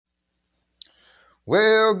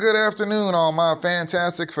Well, good afternoon, all my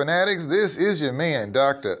fantastic fanatics. This is your man,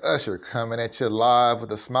 Dr. Usher, coming at you live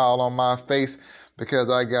with a smile on my face because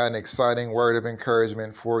I got an exciting word of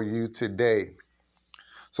encouragement for you today.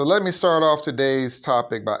 So let me start off today's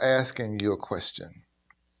topic by asking you a question.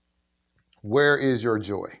 Where is your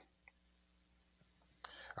joy?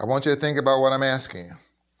 I want you to think about what I'm asking you.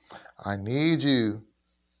 I need you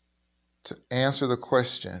to answer the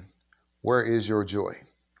question, where is your joy?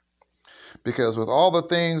 Because with all the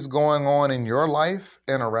things going on in your life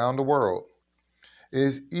and around the world,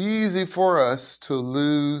 it's easy for us to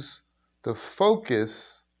lose the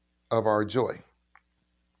focus of our joy.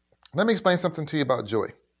 Let me explain something to you about joy.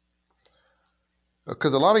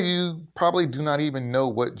 Because a lot of you probably do not even know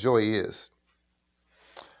what joy is.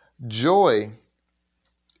 Joy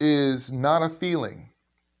is not a feeling.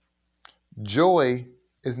 Joy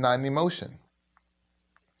is not an emotion.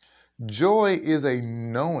 Joy is a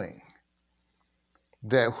knowing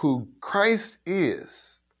that who Christ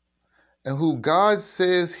is and who God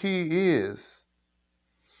says he is,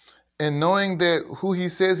 and knowing that who he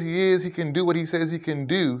says he is, he can do what he says he can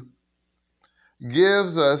do,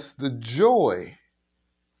 gives us the joy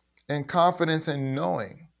and confidence in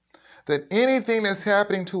knowing that anything that's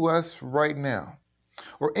happening to us right now,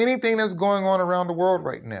 or anything that's going on around the world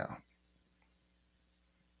right now,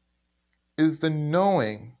 is the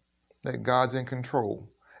knowing that God's in control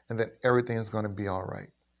and that everything is going to be all right.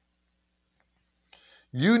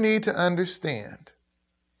 You need to understand,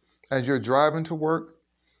 as you're driving to work,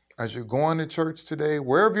 as you're going to church today,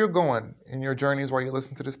 wherever you're going in your journeys while you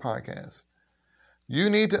listen to this podcast, you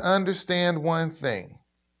need to understand one thing,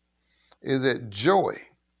 is that joy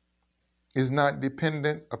is not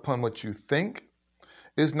dependent upon what you think.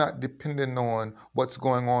 It's not dependent on what's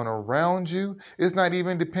going on around you. It's not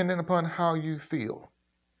even dependent upon how you feel.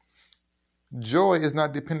 Joy is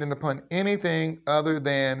not dependent upon anything other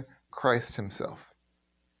than Christ himself.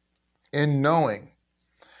 In knowing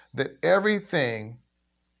that everything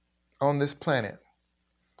on this planet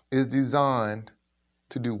is designed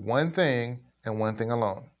to do one thing and one thing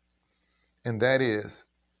alone, and that is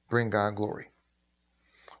bring God glory.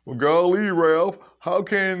 Well, golly, Ralph, how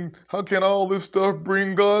can all this stuff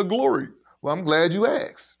bring God glory? Well, I'm glad you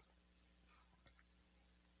asked.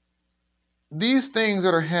 These things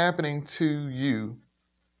that are happening to you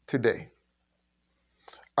today,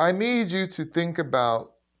 I need you to think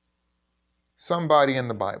about somebody in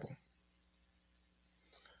the Bible.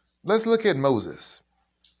 Let's look at Moses.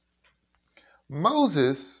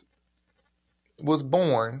 Moses was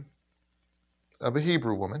born of a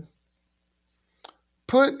Hebrew woman,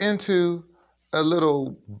 put into a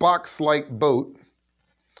little box-like boat,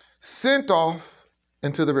 sent off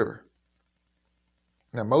into the river.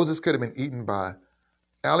 Now, Moses could have been eaten by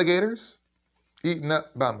alligators, eaten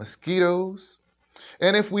up by mosquitoes.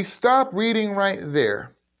 And if we stop reading right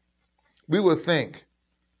there, we will think,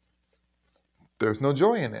 there's no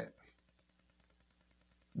joy in that.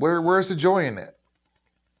 Where's the joy in that?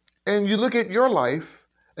 And you look at your life,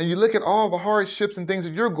 and you look at all the hardships and things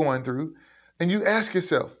that you're going through, and you ask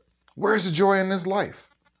yourself, where's the joy in this life?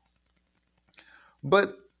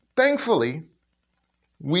 But thankfully,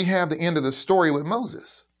 we have the end of the story with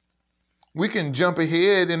Moses. We can jump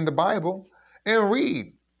ahead in the Bible and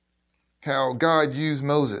read how God used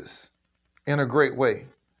Moses in a great way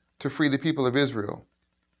to free the people of Israel,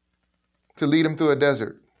 to lead them through a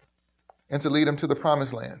desert, and to lead them to the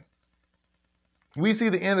promised land. We see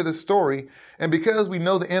the end of the story, and because we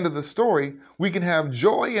know the end of the story, we can have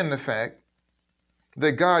joy in the fact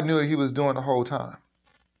that God knew what he was doing the whole time.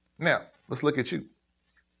 Now, let's look at you.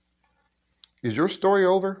 Is your story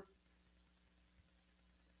over?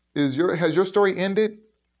 Has your story ended?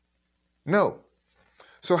 No.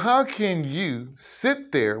 So how can you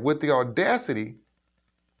sit there with the audacity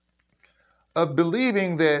of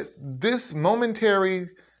believing that this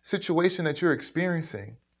momentary situation that you're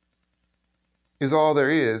experiencing is all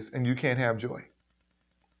there is and you can't have joy?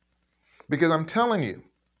 Because I'm telling you,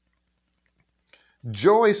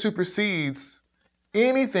 joy supersedes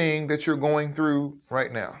anything that you're going through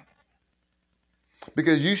right now.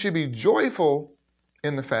 Because you should be joyful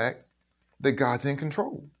in the fact that God's in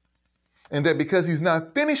control. And that because he's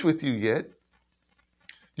not finished with you yet,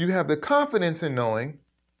 you have the confidence in knowing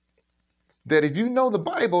that if you know the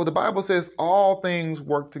Bible says all things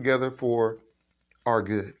work together for our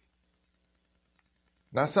good.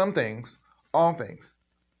 Not some things, all things.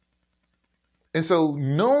 And so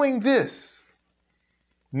knowing this,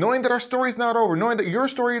 knowing that our story is not over, knowing that your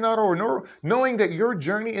story is not over, knowing that your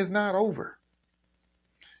journey is not over,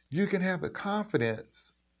 you can have the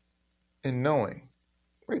confidence in knowing,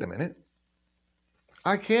 wait a minute,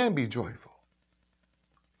 I can be joyful.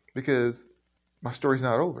 because my story's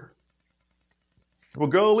not over. Well,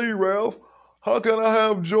 golly, Ralph, how can I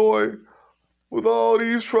have joy with all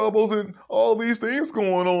these troubles and all these things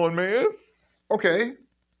going on, man? Okay,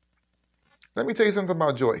 let me tell you something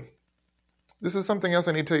about joy. This is something else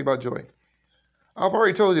I need to tell you about joy. I've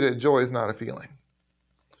already told you that joy is not a feeling.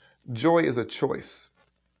 Joy is a choice.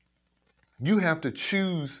 You have to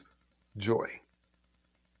choose joy.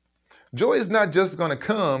 Joy is not just going to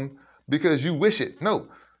come because you wish it. No,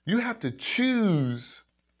 you have to choose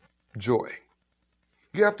joy.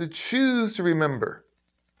 You have to choose to remember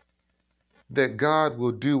that God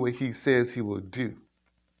will do what he says he will do.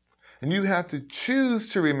 And you have to choose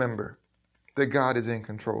to remember that God is in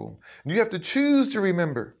control. And you have to choose to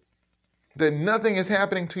remember that nothing is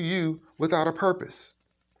happening to you without a purpose.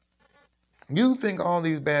 You think all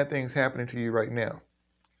these bad things happening to you right now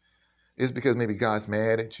is because maybe God's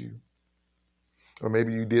mad at you, or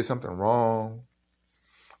maybe you did something wrong,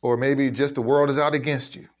 or maybe just the world is out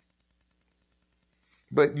against you.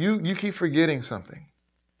 But you keep forgetting something.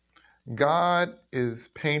 God is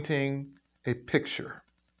painting a picture.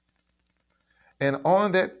 And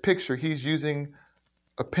on that picture, he's using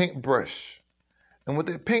a paintbrush. And with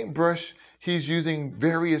that paintbrush, he's using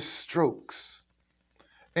various strokes.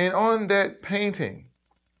 And on that painting,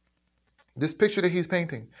 this picture that he's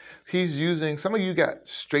painting, he's using, some of you got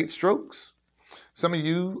straight strokes. Some of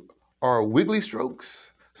you are wiggly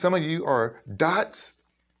strokes. Some of you are dots.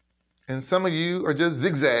 And some of you are just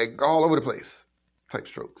zigzag all over the place type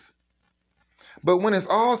strokes. But when it's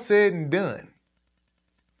all said and done,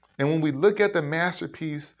 and when we look at the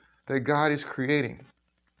masterpiece that God is creating,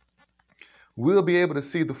 we'll be able to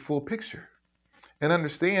see the full picture and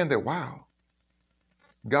understand that, wow,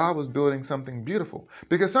 God was building something beautiful.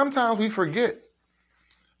 Because sometimes we forget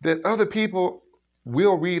that other people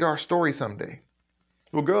will read our story someday.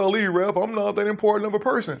 Well, golly, Ralph, I'm not that important of a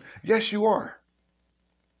person. Yes, you are.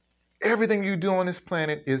 Everything you do on this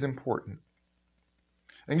planet is important.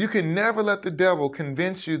 And you can never let the devil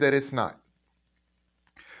convince you that it's not.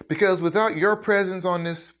 Because without your presence on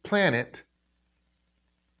this planet,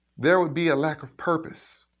 there would be a lack of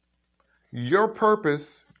purpose. Your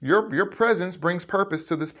purpose, your presence brings purpose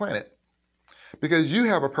to this planet. Because you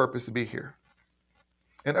have a purpose to be here.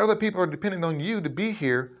 And other people are depending on you to be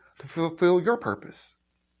here to fulfill your purpose.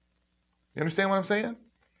 You understand what I'm saying?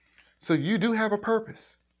 So you do have a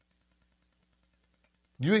purpose.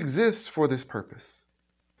 You exist for this purpose.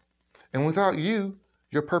 And without you,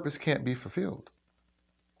 your purpose can't be fulfilled.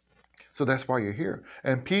 So that's why you're here.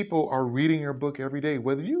 And people are reading your book every day.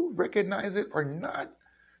 Whether you recognize it or not,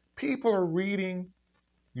 people are reading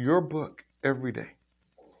your book every day.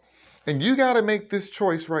 And you got to make this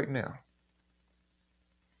choice right now.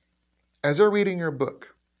 As they're reading your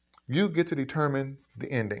book, you get to determine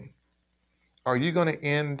the ending. Are you going to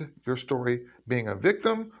end your story being a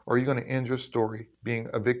victim, or are you going to end your story being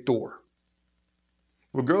a victor?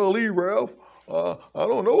 Well, golly, Ralph, I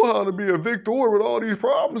don't know how to be a victor with all these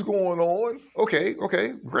problems going on. Okay,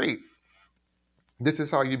 great. This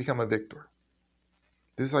is how you become a victor.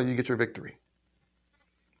 This is how you get your victory.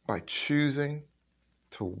 By choosing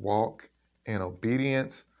to walk in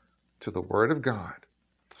obedience to the Word of God,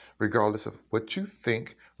 regardless of what you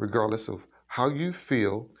think, regardless of how you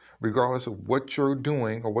feel, regardless of what you're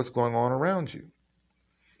doing or what's going on around you.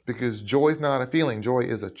 Because joy is not a feeling. Joy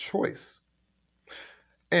is a choice.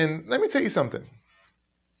 And let me tell you something.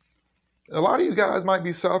 A lot of you guys might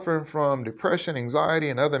be suffering from depression, anxiety,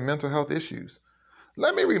 and other mental health issues.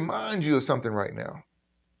 Let me remind you of something right now.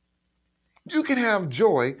 You can have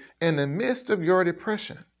joy in the midst of your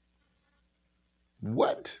depression.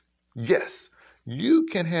 What? Yes, you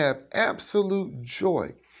can have absolute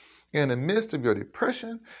joy in the midst of your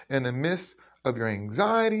depression, in the midst of your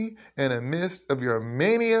anxiety, in the midst of your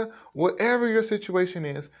mania, whatever your situation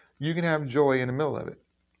is, you can have joy in the middle of it.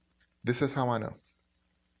 This is how I know.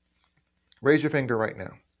 Raise your finger right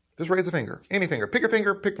now. Just raise a finger, any finger. Pick a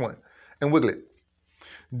finger, pick one, and wiggle it.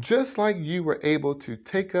 Just like you were able to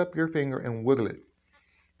take up your finger and wiggle it,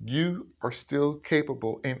 you are still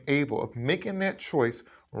capable and able of making that choice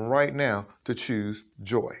right now to choose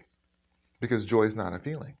joy. Because joy is not a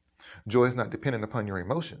feeling. Joy is not dependent upon your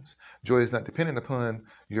emotions. Joy is not dependent upon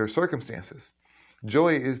your circumstances.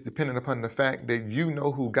 Joy is dependent upon the fact that you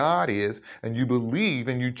know who God is, and you believe,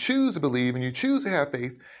 and you choose to believe, and you choose to have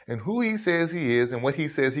faith in who he says he is and what he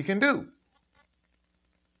says he can do.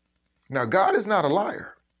 Now, God is not a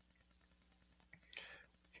liar.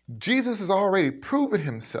 Jesus has already proven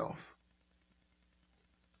himself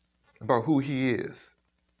about who he is.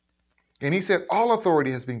 And he said all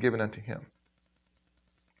authority has been given unto him.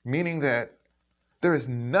 Meaning that there is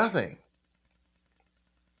nothing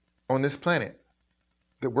on this planet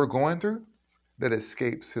that we're going through that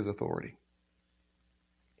escapes his authority.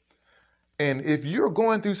 And if you're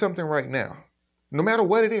going through something right now, no matter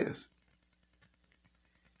what it is,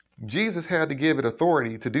 Jesus had to give it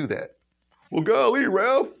authority to do that. Well, golly,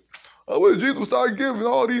 Ralph, I wish Jesus would start giving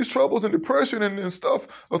all these troubles and depression and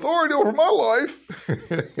stuff authority over my life.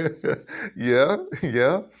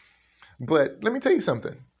 Yeah. But let me tell you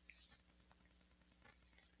something.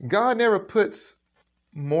 God never puts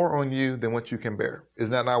more on you than what you can bear. Is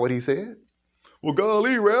that not what he said? Well,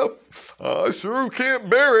 golly, Ralph, I sure can't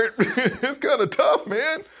bear it. It's kind of tough,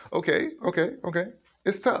 man. Okay.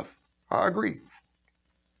 It's tough. I agree.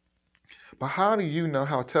 But how do you know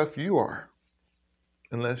how tough you are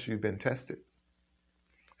unless you've been tested?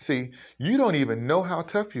 See, you don't even know how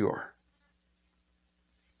tough you are.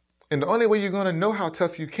 And the only way you're going to know how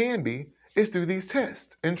tough you can be is through these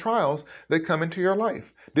tests and trials that come into your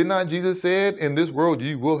life. Did not Jesus said, in this world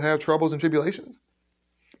you will have troubles and tribulations?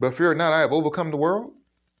 But fear not, I have overcome the world.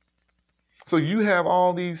 So you have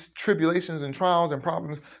all these tribulations and trials and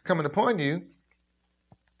problems coming upon you,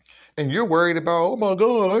 and you're worried about, oh my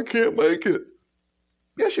God, I can't make it.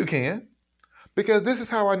 Yes, you can. Because this is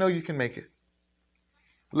how I know you can make it.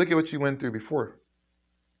 Look at what you went through before.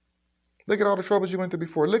 Look at all the troubles you went through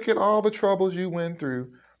before. Look at all the troubles you went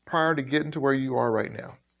through prior to getting to where you are right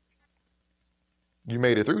now. You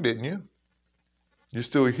made it through, didn't you? You're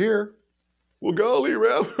still here. Well, golly,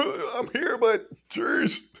 Ralph, I'm here, but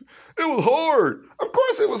geez, it was hard. Of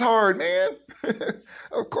course it was hard, man.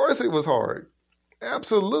 Of course it was hard.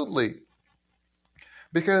 Absolutely.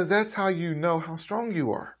 Because that's how you know how strong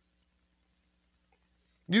you are.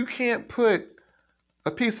 You can't put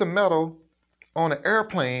a piece of metal on an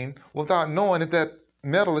airplane without knowing if that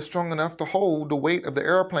metal is strong enough to hold the weight of the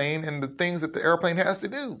airplane and the things that the airplane has to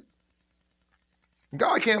do.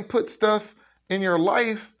 God can't put stuff in your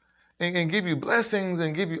life and give you blessings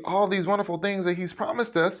and give you all these wonderful things that he's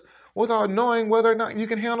promised us without knowing whether or not you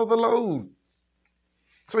can handle the load.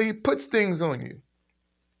 So he puts things on you.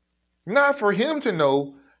 Not for him to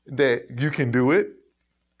know that you can do it.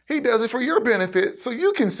 He does it for your benefit so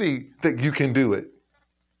you can see that you can do it.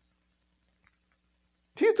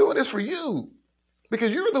 He's doing this for you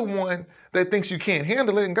because you're the one that thinks you can't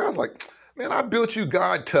handle it. And God's like, man, I built you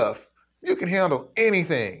God tough. You can handle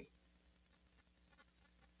anything.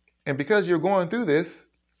 And because you're going through this,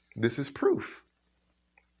 this is proof.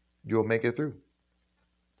 You'll make it through.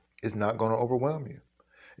 It's not going to overwhelm you.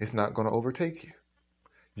 It's not going to overtake you.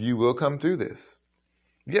 You will come through this.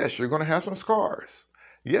 Yes, you're going to have some scars.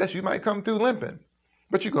 Yes, you might come through limping,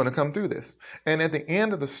 but you're going to come through this. And at the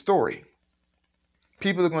end of the story,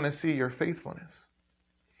 people are going to see your faithfulness.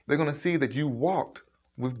 They're going to see that you walked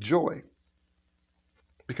with joy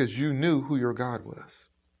because you knew who your God was.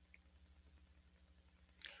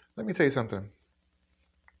 Let me tell you something.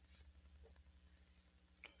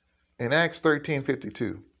 In Acts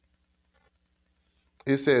 13:52,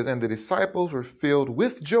 it says, and the disciples were filled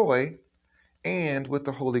with joy and with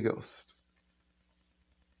the Holy Ghost.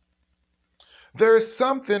 There is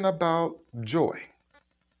something about joy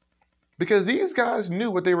because these guys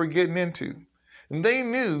knew what they were getting into. And they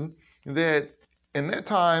knew that in that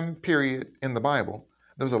time period in the Bible,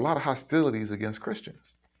 there was a lot of hostilities against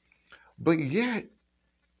Christians. But yet,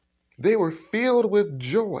 they were filled with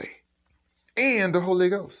joy and the Holy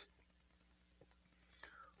Ghost,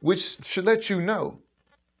 which should let you know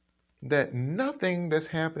that nothing that's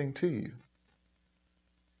happening to you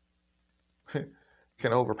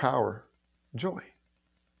can overpower joy.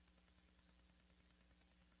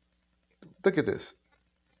 Look at this.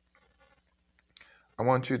 I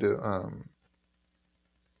want you to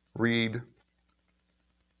read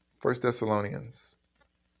 1 Thessalonians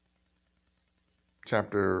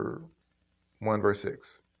chapter 1, verse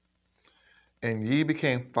 6. And ye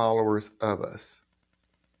became followers of us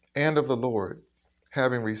and of the Lord,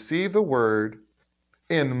 having received the word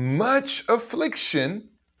in much affliction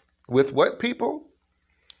with what people?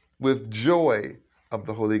 With joy of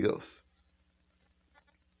the Holy Ghost.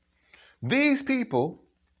 These people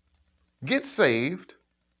get saved,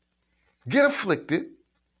 get afflicted,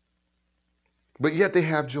 but yet they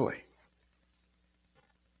have joy.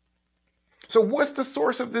 So what's the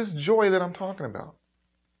source of this joy that I'm talking about?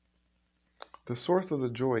 The source of the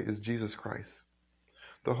joy is Jesus Christ.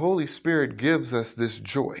 The Holy Spirit gives us this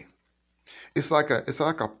joy. It's like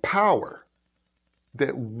a power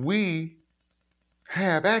that we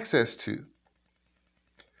have access to.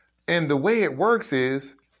 And the way it works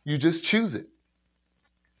is you just choose it.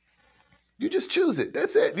 You just choose it.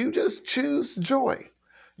 That's it. You just choose joy.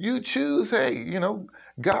 You choose, hey,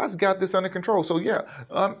 God's got this under control. So yeah,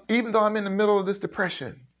 even though I'm in the middle of this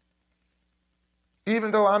depression,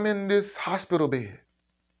 Even though I'm in this hospital bed,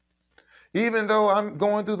 even though I'm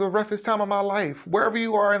going through the roughest time of my life, wherever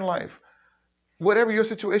you are in life, whatever your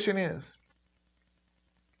situation is,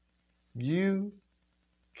 you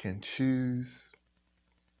can choose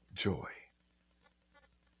joy.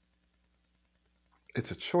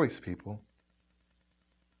 It's a choice, people.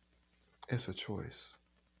 It's a choice.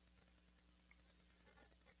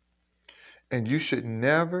 And you should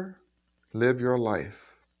never live your life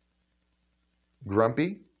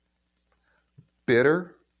grumpy,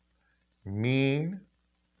 bitter, mean,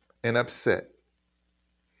 and upset,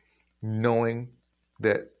 knowing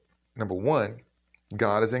that, number one,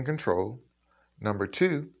 God is in control. Number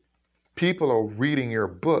two, people are reading your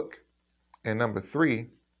book. And number three,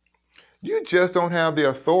 you just don't have the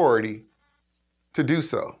authority to do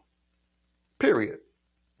so. Period.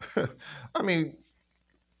 I mean,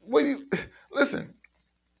 listen,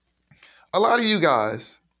 a lot of you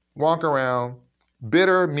guys walk around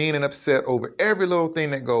bitter, mean, and upset over every little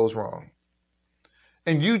thing that goes wrong.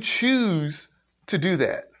 And you choose to do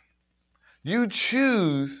that. You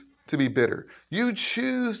choose to be bitter. You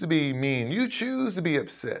choose to be mean. You choose to be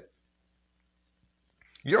upset.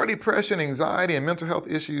 Your depression, anxiety, and mental health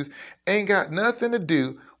issues ain't got nothing to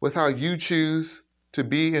do with how you choose to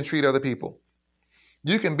be and treat other people.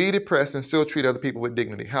 You can be depressed and still treat other people with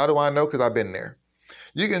dignity. How do I know? Because I've been there.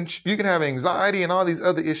 You can have anxiety and all these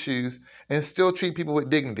other issues and still treat people with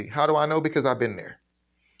dignity. How do I know? Because I've been there.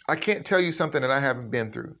 I can't tell you something that I haven't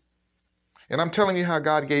been through. And I'm telling you how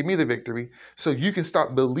God gave me the victory so you can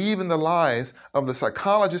stop believing the lies of the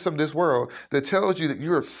psychologists of this world that tells you that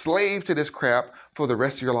you're a slave to this crap for the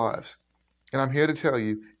rest of your lives. And I'm here to tell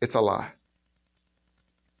you it's a lie.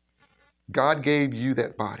 God gave you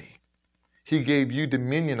that body. He gave you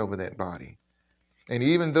dominion over that body. And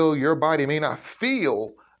even though your body may not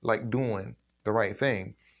feel like doing the right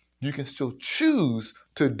thing, you can still choose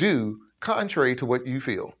to do contrary to what you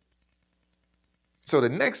feel. So the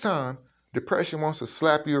next time depression wants to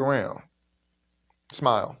slap you around,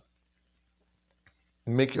 smile.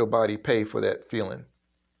 Make your body pay for that feeling.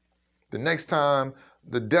 The next time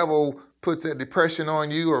the devil puts that depression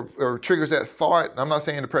on you or triggers that thought, I'm not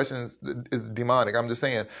saying depression is demonic. I'm just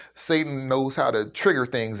saying Satan knows how to trigger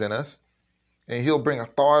things in us. And he'll bring a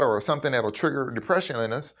thought or something that'll trigger depression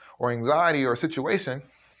in us or anxiety or a situation.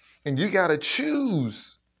 And you got to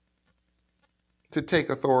choose to take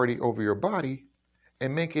authority over your body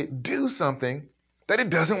and make it do something that it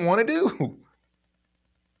doesn't want to do.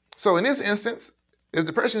 So in this instance, if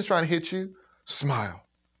depression is trying to hit you, smile.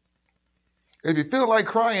 If you feel like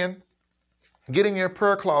crying, get in your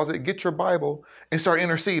prayer closet, get your Bible, and start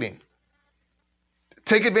interceding.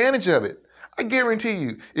 Take advantage of it. I guarantee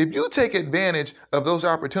you, if you take advantage of those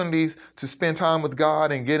opportunities to spend time with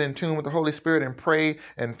God and get in tune with the Holy Spirit and pray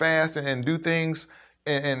and fast and do things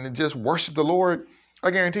and just worship the Lord,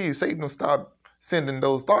 I guarantee you Satan will stop sending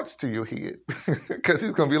those thoughts to your head because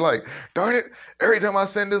he's going to be like, darn it, every time I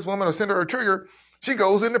send this woman or send her a trigger, she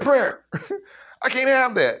goes into prayer. I can't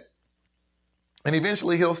have that. And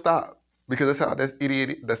eventually he'll stop because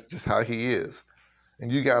that's just how he is.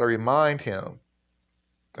 And you got to remind him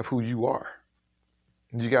of who you are.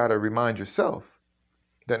 You got to remind yourself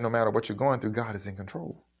that no matter what you're going through, God is in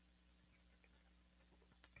control.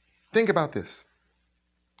 Think about this.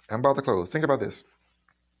 I'm about to close. Think about this.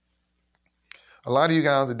 A lot of you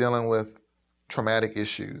guys are dealing with traumatic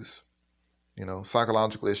issues,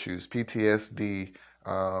 psychological issues, PTSD,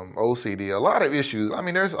 OCD, a lot of issues. I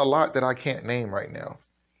mean, there's a lot that I can't name right now.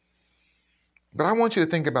 But I want you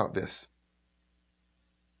to think about this.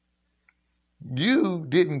 You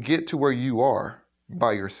didn't get to where you are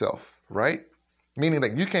by yourself, right? Meaning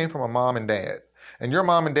that you came from a mom and dad, and your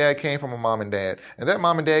mom and dad came from a mom and dad, and that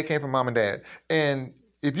mom and dad came from mom and dad. And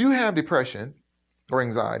if you have depression or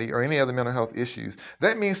anxiety or any other mental health issues,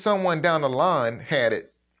 that means someone down the line had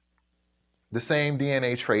it. The same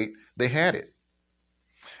DNA trait, they had it.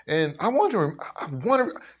 And I want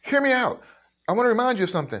to hear me out. I want to remind you of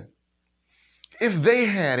something. If they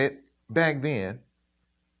had it back then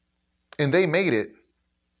and they made it,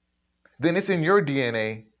 then it's in your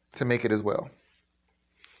DNA to make it as well.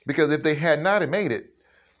 Because if they had not made it,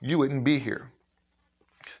 you wouldn't be here.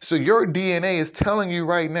 So your DNA is telling you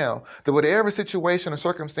right now that whatever situation or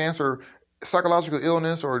circumstance or psychological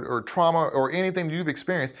illness or trauma or anything you've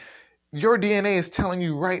experienced, your DNA is telling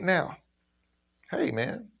you right now, hey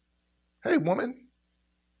man, hey woman,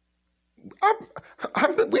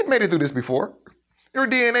 we've made it through this before. Your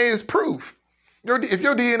DNA is proof. If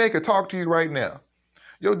your DNA could talk to you right now,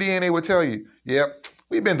 your DNA would tell you, yep,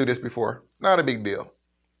 we've been through this before. Not a big deal.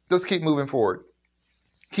 Just keep moving forward.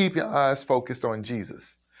 Keep your eyes focused on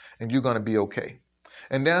Jesus, and you're going to be okay.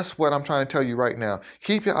 And that's what I'm trying to tell you right now.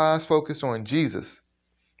 Keep your eyes focused on Jesus,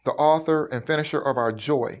 the author and finisher of our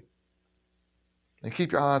joy. And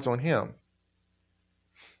keep your eyes on him.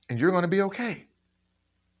 And you're going to be okay.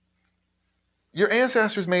 Your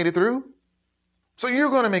ancestors made it through. So you're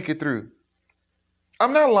going to make it through.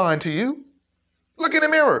 I'm not lying to you. Look in the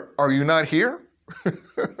mirror. Are you not here?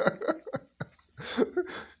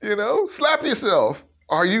 Slap yourself.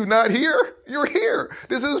 Are you not here? You're here.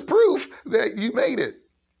 This is proof that you made it.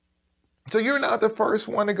 So you're not the first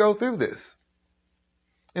one to go through this.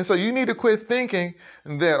 And so you need to quit thinking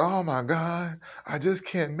that, oh my God, I just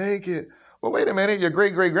can't make it. Well, wait a minute. Your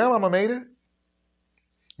great-great-grandmama made it.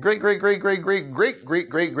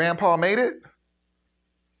 Great-great-great-great-great-great-great-grandpa made it.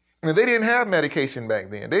 And they didn't have medication back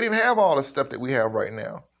then. They didn't have all the stuff that we have right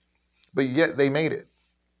now. But yet they made it.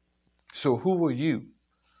 So who are you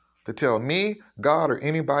to tell me, God, or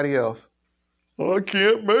anybody else, I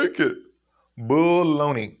can't make it?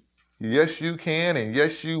 Baloney. Yes, you can, and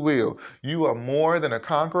yes, you will. You are more than a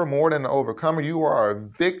conqueror, more than an overcomer. You are a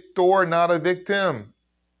victor, not a victim.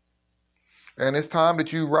 And it's time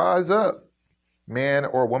that you rise up, man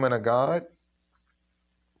or woman of God,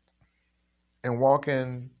 and walk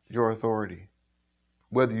in your authority,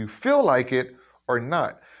 whether you feel like it or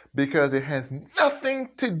not, because it has nothing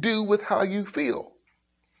to do with how you feel.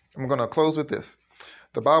 I'm going to close with this.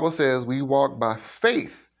 The Bible says we walk by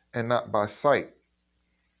faith and not by sight.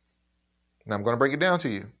 Now I'm going to break it down to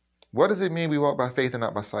you. What does it mean we walk by faith and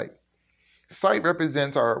not by sight? Sight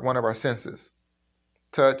represents one of our senses.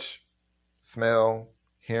 Touch, smell,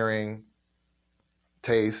 hearing,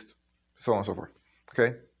 taste, so on and so forth.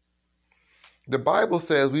 Okay? The Bible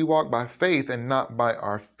says we walk by faith and not by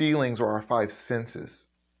our feelings or our five senses.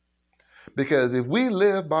 Because if we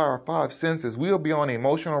live by our five senses, we'll be on an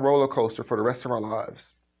emotional roller coaster for the rest of our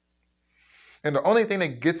lives. And the only thing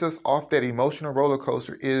that gets us off that emotional roller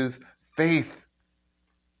coaster is faith.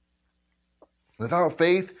 Without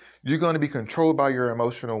faith, you're going to be controlled by your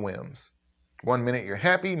emotional whims. One minute you're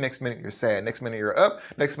happy, next minute you're sad, next minute you're up,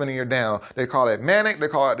 next minute you're down. They call it manic, they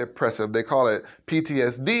call it depressive, they call it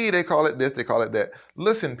PTSD, they call it this, they call it that.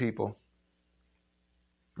 Listen, people,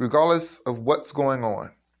 regardless of what's going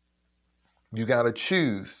on, you got to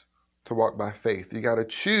choose to walk by faith. You got to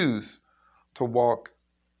choose to walk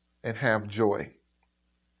and have joy.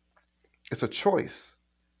 It's a choice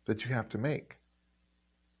that you have to make.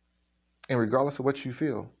 And regardless of what you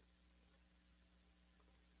feel,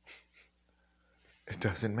 it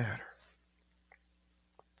doesn't matter.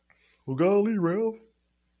 Well, golly, Ralph,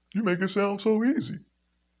 you make it sound so easy.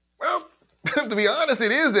 Well, to be honest,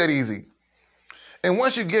 it is that easy. And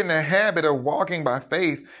once you get in the habit of walking by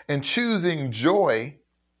faith and choosing joy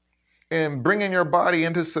and bringing your body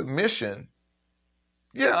into submission,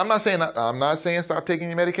 yeah, I'm not saying stop taking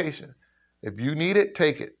your medication. If you need it,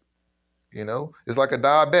 take it. It's like a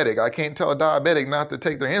diabetic. I can't tell a diabetic not to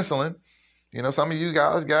take their insulin. Some of you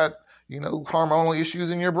guys got, hormonal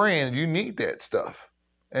issues in your brain. You need that stuff.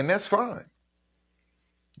 And that's fine.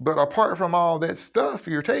 But apart from all that stuff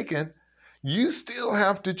you're taking, you still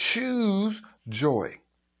have to choose joy.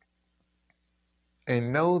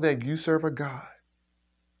 And know that you serve a God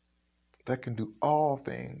that can do all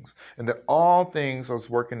things, and that all things are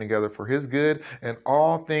working together for his good, and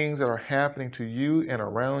all things that are happening to you and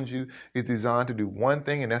around you is designed to do one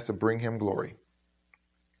thing, and that's to bring him glory.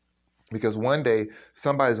 Because one day,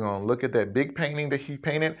 somebody's going to look at that big painting that he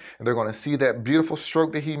painted, and they're going to see that beautiful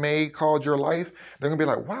stroke that he made called your life. They're going to be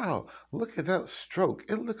like, wow, look at that stroke.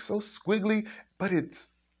 It looks so squiggly, but it's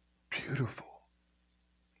beautiful.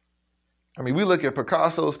 I mean, we look at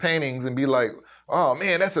Picasso's paintings and be like, oh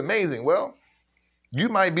man, that's amazing. Well, you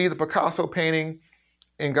might be the Picasso painting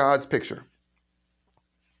in God's picture.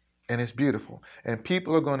 And it's beautiful. And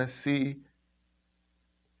people are going to see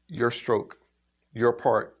your stroke, your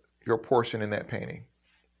part, your portion in that painting.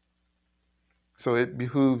 So it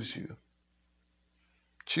behooves you.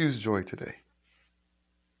 Choose joy today.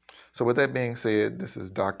 So with that being said, this is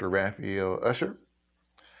Dr. Raphael Usher,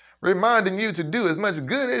 reminding you to do as much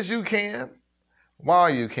good as you can while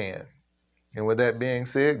you can. And with that being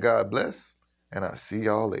said, God bless, and I'll see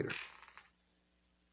y'all later.